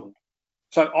shortened.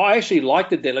 So I actually like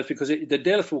the deadlift because the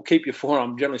deadlift will keep your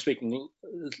forearm, generally speaking,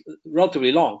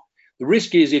 relatively long. The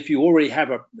risk is if you already have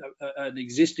an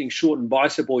existing shortened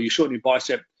bicep, or you shorten your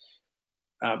bicep.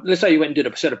 Let's say you went and did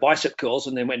a set of bicep curls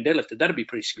and then went and deadlifted. That'd be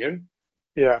pretty scary.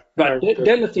 Yeah. But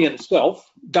deadlifting in itself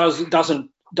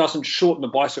doesn't shorten the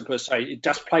bicep per se. It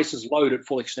just places load at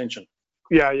full extension.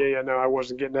 Yeah. No, I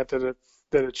wasn't getting at that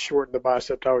it shortened the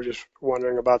bicep. I was just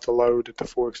wondering about the load at the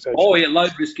full extension. Oh yeah,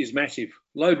 load risk is massive.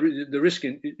 The risk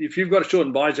if you've got a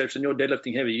shortened biceps and you're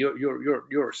deadlifting heavy,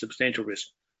 you're a substantial risk.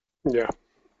 Yeah.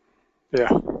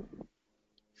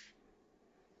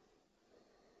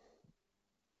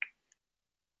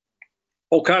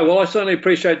 Okay, well, I certainly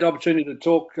appreciate the opportunity to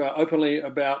talk openly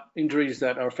about injuries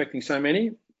that are affecting so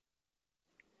many.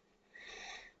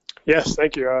 Yes,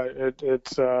 thank you.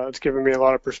 It's given me a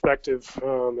lot of perspective.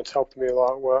 It's helped me a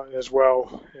lot as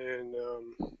well. And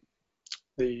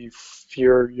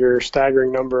your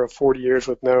staggering number of 40 years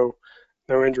with no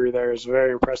injury there is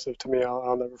very impressive to me.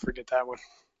 I'll never forget that one.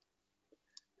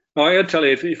 I got to tell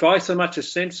you, if I so much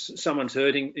as sense someone's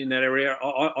hurting in that area,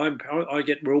 I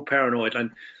get real paranoid.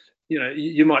 And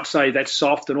you might say that's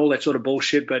soft and all that sort of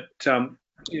bullshit, but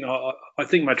I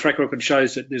think my track record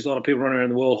shows that there's a lot of people running around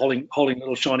the world holding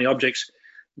little shiny objects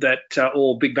that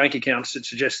or big bank accounts that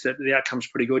suggest that the outcome's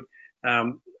pretty good.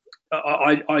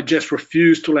 I just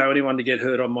refuse to allow anyone to get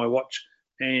hurt on my watch.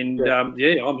 And I'm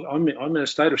in a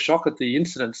state of shock at the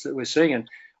incidents that we're seeing. And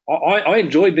I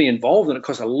enjoy being involved in it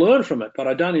because I learn from it, but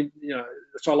I don't,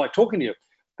 so I like talking to you.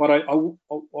 But I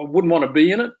wouldn't want to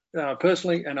be in it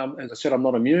personally. And as I said, I'm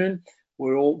not immune.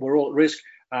 We're all at risk.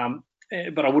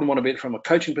 But I wouldn't want to be it from a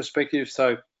coaching perspective.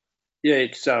 So, yeah,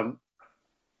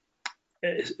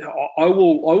 I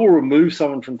will remove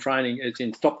someone from training, as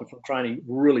in stop them from training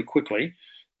really quickly,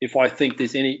 if I think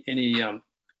there's anything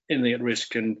at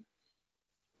risk. And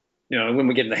when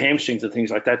we get into hamstrings and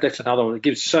things like that, that's another one. It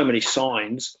gives so many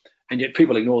signs, and yet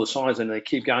people ignore the signs and they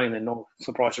keep going. And then, not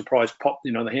surprise, pop,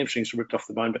 the hamstrings are ripped off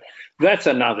the bone. But that's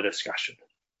another discussion.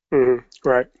 Mm-hmm.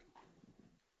 Right.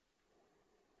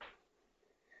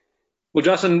 Well,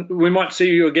 Justin, we might see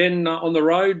you again on the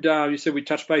road. You said we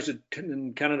touched base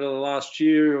in Canada last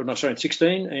year, in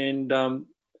 16, and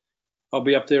I'll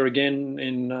be up there again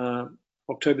in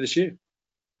October this year.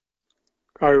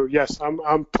 Oh yes,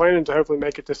 I'm planning to hopefully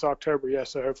make it this October.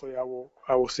 Yes, so hopefully I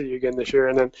will see you again this year,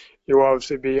 and then you'll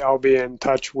obviously be I'll be in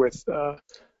touch with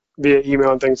via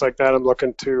email and things like that. I'm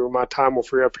looking to my time will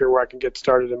free up here where I can get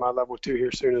started in my level 2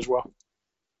 here soon as well.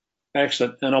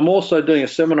 Excellent. And I'm also doing a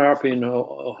seminar up in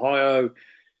Ohio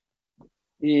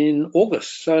in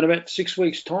August. So in about 6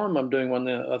 weeks' time, I'm doing one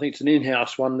there. I think it's an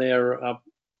in-house one there up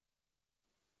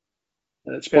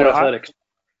at In Spot Ohio, Athletics.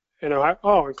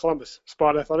 in Columbus,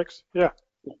 Spot Athletics. Yeah.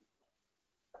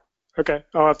 Okay.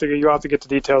 You'll have to get the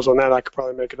details on that. I could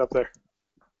probably make it up there.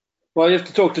 Well, you have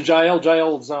to talk to JL.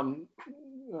 JL's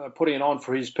putting it on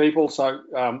for his people. So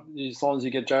as long as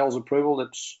you get JL's approval,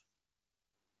 it's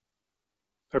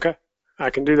Okay. I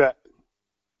can do that.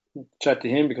 chat to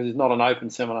him because it's not an open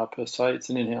seminar per se. It's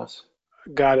an in-house.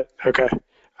 Got it. Okay.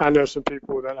 I know some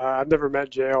people that I've never met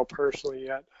JL personally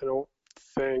yet. I don't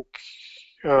think,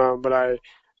 but I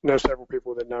know several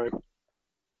people that know him.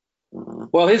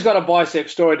 Well, he's got a bicep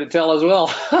story to tell as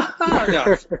well.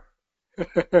 Yeah.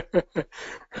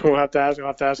 We'll have to ask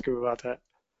him about that.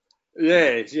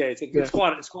 Yeah. Yeah.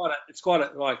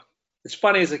 Like it's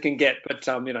funny as it can get, but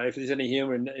if there's any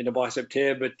humor in a bicep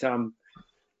tear, but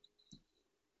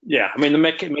yeah, I mean the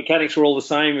mechanics were all the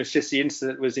same. It's just the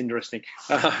incident was interesting.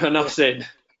 Enough said.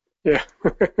 Yeah.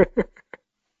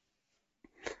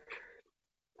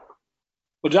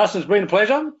 Well, Justin, it's been a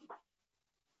pleasure.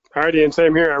 All right, Ian,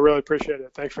 same here. I really appreciate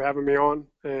it. Thanks for having me on,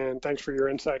 and thanks for your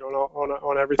insight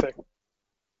on everything.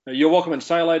 You're welcome, and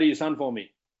say hello to your son for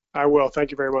me. I will.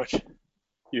 Thank you very much.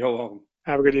 You're welcome.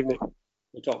 Have a good evening.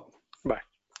 We'll talk.